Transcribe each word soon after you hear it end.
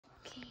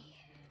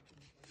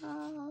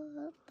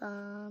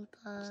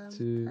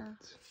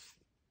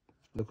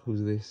Look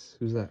who's this.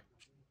 Who's that?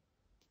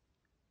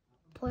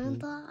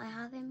 Pointer, I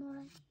have him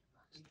already.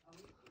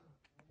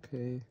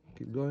 Okay,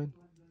 keep going.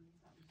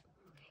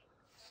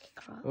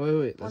 Oh,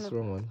 wait, that's the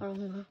wrong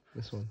one.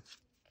 This one.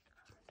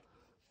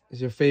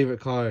 It's your favorite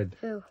card.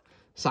 Who?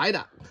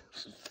 Psyduck.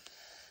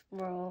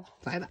 Bro.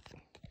 Psyduck.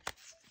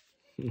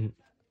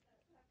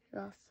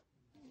 Yes.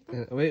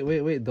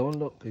 Wait, don't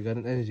look. You got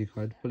an energy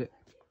card. Pull it.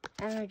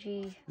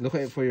 Energy. Look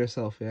at it for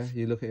yourself, yeah?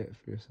 You look at it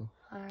for yourself.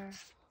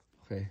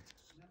 Okay.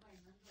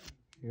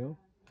 Here you go.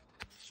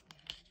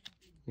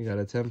 You got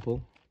a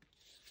temple.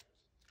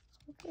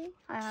 Okay,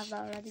 I have that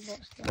already, but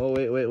still. Oh,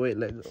 wait.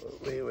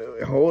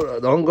 Wait. Hold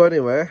on. Don't go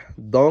anywhere.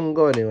 Don't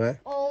go anywhere.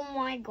 Oh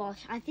my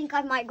gosh. I think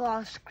I might go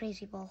out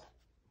crazy ball.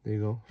 There you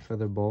go.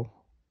 Feather ball.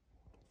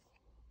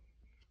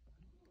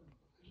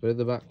 Go to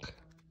the back.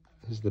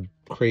 This is the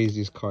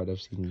craziest card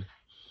I've seen.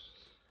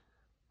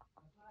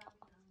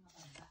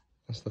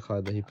 That's the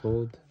card that he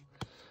pulled.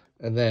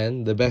 And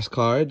then the best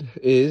card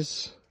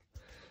is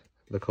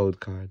the code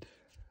card.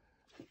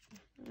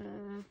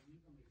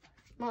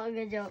 Not a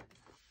good joke.